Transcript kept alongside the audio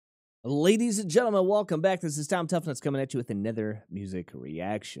Ladies and gentlemen, welcome back. This is TomTuffnuts coming at you with another music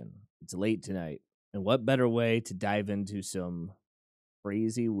reaction. It's late tonight, and what better way to dive into some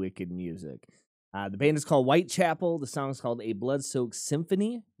crazy, wicked music? The band is called WhiteChapel. The song is called A Bloodsoaked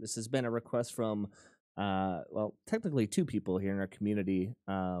Symphony. This has been a request from, well, technically two people here in our community.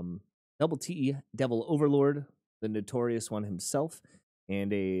 Double T, Devil Overlord, the notorious one himself,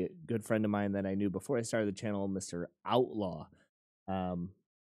 and a good friend of mine that I knew before I started the channel, Mr. Outlaw.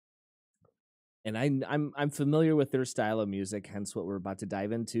 And I'm familiar with their style of music, hence what we're about to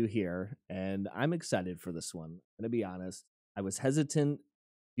dive into here. And I'm excited for this one. I'm gonna be honest. I was hesitant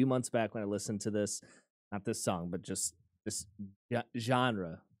a few months back when I listened to this, not this song, but just this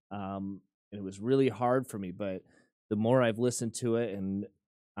genre. And it was really hard for me. But the more I've listened to it, and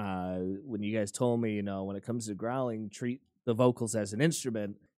when you guys told me, when it comes to growling, treat the vocals as an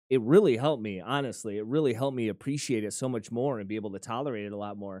instrument, it really helped me. Honestly, it really helped me appreciate it so much more and be able to tolerate it a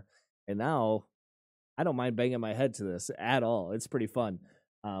lot more. And now I don't mind banging my head to this at all. It's pretty fun.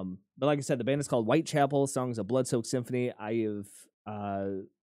 But like I said, the band is called WhiteChapel. The song is A Bloodsoaked Symphony. I have,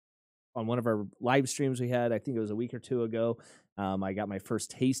 on one of our live streams we had, I think it was a week or two ago, I got my first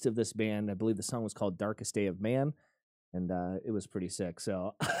taste of this band. I believe the song was called Darkest Day of Man, and it was pretty sick.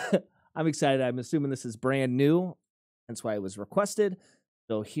 So I'm excited. I'm assuming this is brand new. That's why it was requested.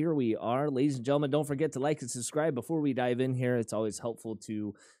 So here we are. Ladies and gentlemen, don't forget to like and subscribe before we dive in here. It's always helpful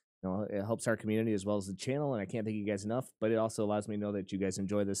to... it helps our community as well as the channel, and I can't thank you guys enough, but it also allows me to know that you guys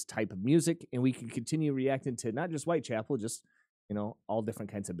enjoy this type of music, and we can continue reacting to not just WhiteChapel, just, all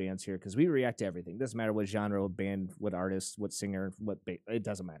different kinds of bands here, because we react to everything. It doesn't matter what genre, what band, what artist, what singer, it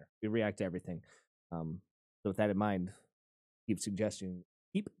doesn't matter. We react to everything. So with that in mind, keep suggesting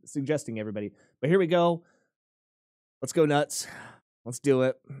everybody. But here we go. Let's go nuts. Let's do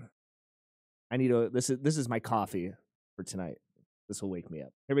it. This is my coffee for tonight. This will wake me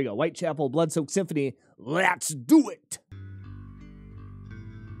up. Here we go. WhiteChapel, Bloodsoaked Symphony. Let's do it.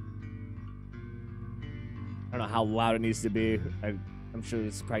 I don't know how loud it needs to be. I'm sure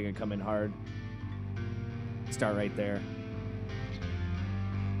this is probably going to come in hard. Start right there.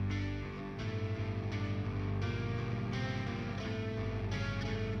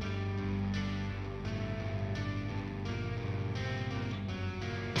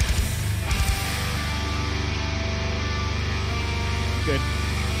 Good.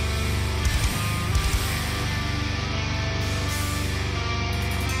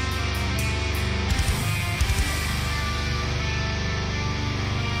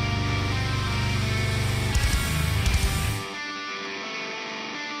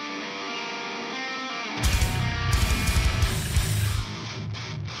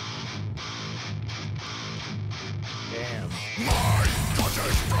 Damn. My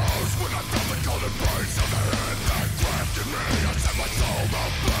conscience froze when I felt the golden brains of the hand that grafted me and set my soul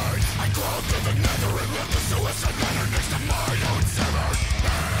ablaze. I crawled to the nether and left the suicide ladder next to my own severed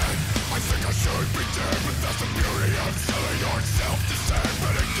head. I think I should be dead, but that's the beauty of selling yourself to sin.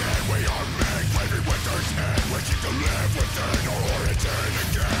 But again, we are men, craving winter's end, wishing to live within our origin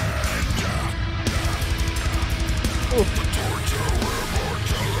again. The door to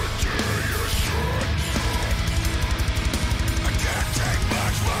immortality is shut. Can't take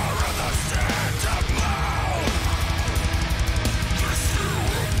much more of the stand up loud. This view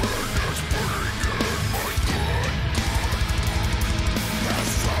of madness burning in my blood has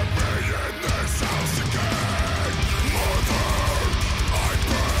trapped me in this house again. Mother, I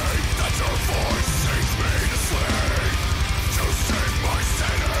pray that your voice sings me to sleep, to save my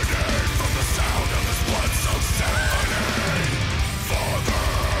sanity from the sound of this blood-soaked symphony. Father,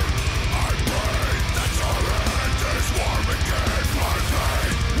 I pray that your hand is warm again. My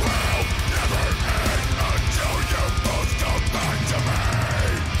pain will never end until you both come back to me.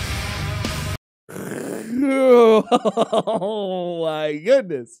 Oh my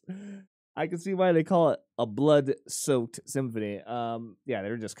goodness. I can see why they call it a blood-soaked symphony. Yeah,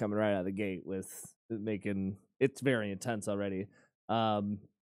 they're just coming right out of the gate with making it's very intense already.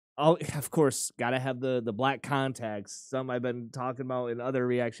 Of course, gotta have the black contacts. Some I've been talking about in other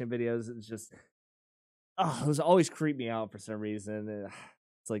reaction videos. It's just those always creep me out for some reason.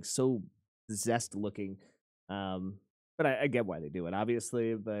 It's like so zest looking. But I get why they do it,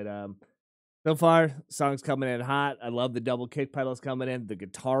 obviously. But so far, song's coming in hot. I love the double kick pedals coming in. The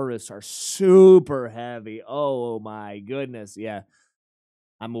guitar riffs are super heavy. Oh my goodness. Yeah.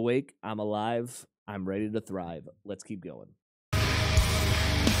 I'm awake. I'm alive. I'm ready to thrive. Let's keep going. Come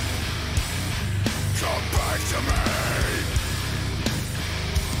back to me.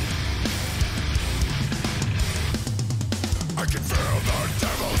 I can feel the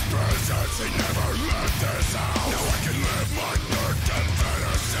devil's presence. He never left this house. Now I can live my nerd and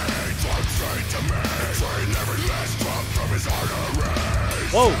fantasy.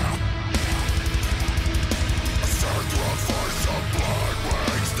 Whoa. Sacrifice of blood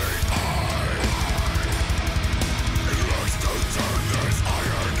wakes the eye. It looks to turn this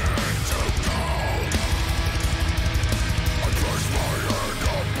iron into gold. I place my hand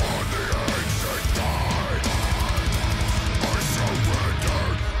upon the ancient tide. I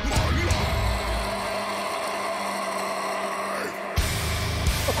surrendered my life.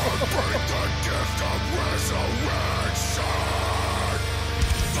 I bring the gift of resurrection.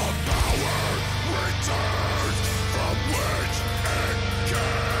 The power returns from which it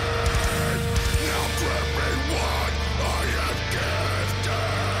came. Now grant me what I am gifted.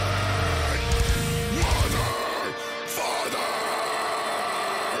 Mother, Father,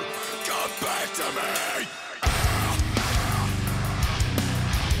 come back to me.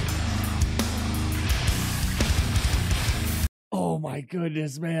 Oh my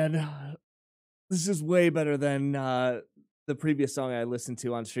goodness, man. This is way better than the previous song I listened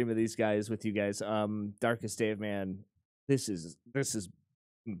to on stream of these guys with you guys. Darkest Day of Man. This is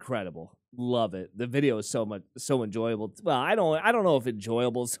incredible. Love it. The video is so enjoyable. Well, I don't know if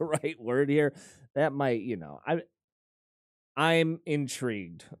enjoyable is the right word here. That might, I'm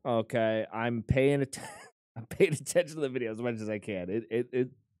intrigued. Okay. I'm paying attention to the video as much as I can. It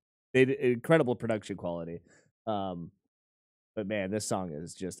incredible production quality. But man, this song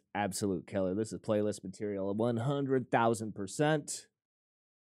is just absolute killer. This is playlist material 100,000%.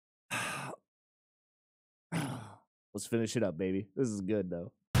 Let's finish it up, baby. This is good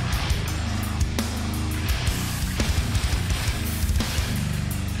though.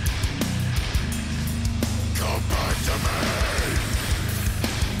 Come back to me.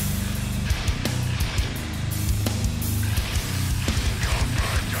 Come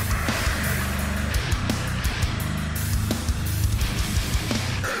back to me.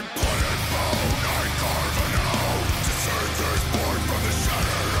 In blood and bone I carve an oath to save this born from the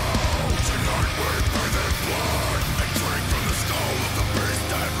shadow. Tonight we bathe in blood and drink from the skull of the beast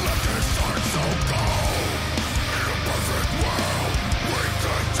that left his heart so cold. In a perfect world, we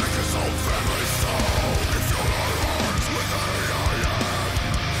can take his whole family soul and fill our hearts with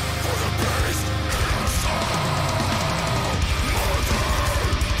A.I.M. for the beast in our soul. Mother,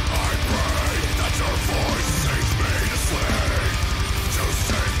 I pray that your voice sings me to sleep, to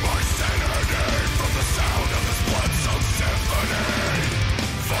sing my sanity from the sound of this bloodsoaked symphony.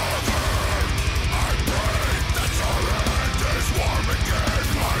 Father, I pray that your hand is warm again.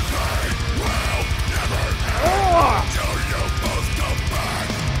 My pain will never end till you both come back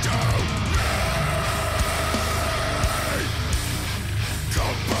to me.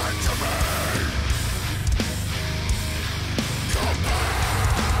 Come back to me. Come back.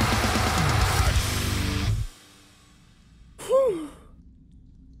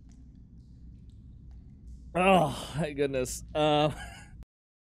 Oh my goodness. Oh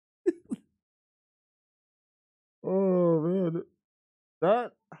man.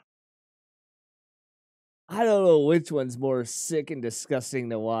 That I don't know which one's more sick and disgusting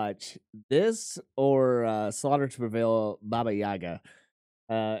to watch. This or Slaughter to Prevail Baba Yaga.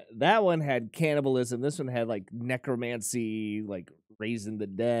 That one had cannibalism. This one had like necromancy, like raising the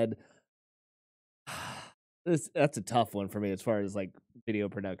dead. That's a tough one for me as far as like video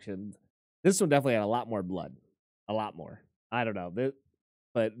production. This one definitely had a lot more blood. A lot more. I don't know.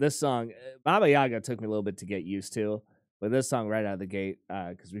 But this song, Baba Yaga took me a little bit to get used to. But this song right out of the gate,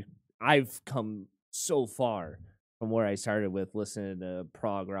 because I've come so far from where I started with listening to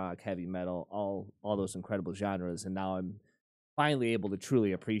prog rock, heavy metal, all those incredible genres, and now I'm finally able to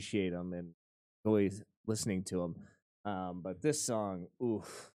truly appreciate them and enjoy listening to them. But this song,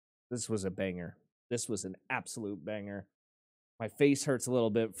 oof, this was a banger. This was an absolute banger. My face hurts a little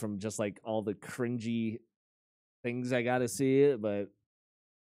bit from just like all the cringy things I got to see, but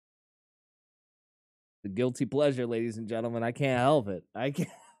the guilty pleasure, ladies and gentlemen, I can't help it. I can't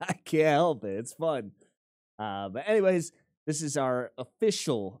help it. It's fun. But anyways, this is our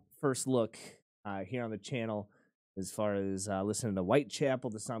official first look here on the channel as far as listening to Whitechapel,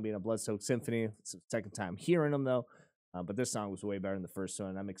 the song being a Bloodsoaked Symphony. It's the second time hearing them though. But this song was way better than the first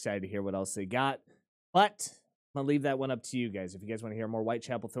one. I'm excited to hear what else they got. But I'm going to leave that one up to you guys. If you guys want to hear more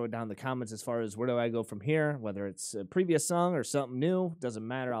Whitechapel, throw it down in the comments as far as where do I go from here, whether it's a previous song or something new. Doesn't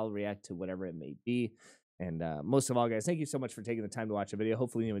matter. I'll react to whatever it may be. And most of all, guys, thank you so much for taking the time to watch the video.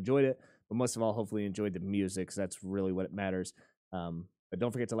 Hopefully you enjoyed it. But most of all, hopefully you enjoyed the music, because that's really what matters. But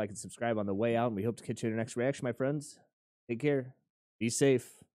don't forget to like and subscribe on the way out. And we hope to catch you in the next reaction, my friends. Take care. Be safe.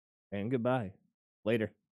 And goodbye. Later.